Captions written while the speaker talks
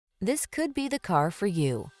This could be the car for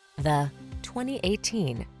you. The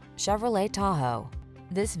 2018 Chevrolet Tahoe.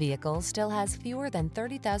 This vehicle still has fewer than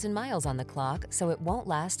 30,000 miles on the clock, so it won't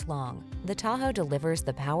last long. The Tahoe delivers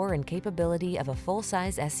the power and capability of a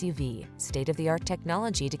full-size SUV, state-of-the-art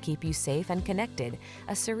technology to keep you safe and connected,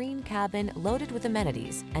 a serene cabin loaded with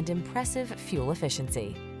amenities, and impressive fuel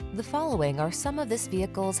efficiency. The following are some of this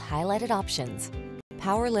vehicle's highlighted options: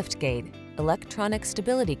 power liftgate, electronic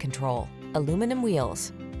stability control, aluminum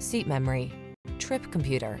wheels, seat memory, trip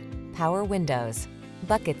computer, power windows,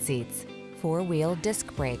 bucket seats, four-wheel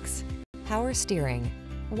disc brakes, power steering.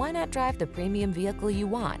 Why not drive the premium vehicle you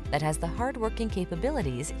want that has the hard-working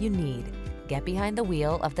capabilities you need? Get behind the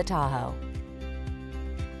wheel of the Tahoe.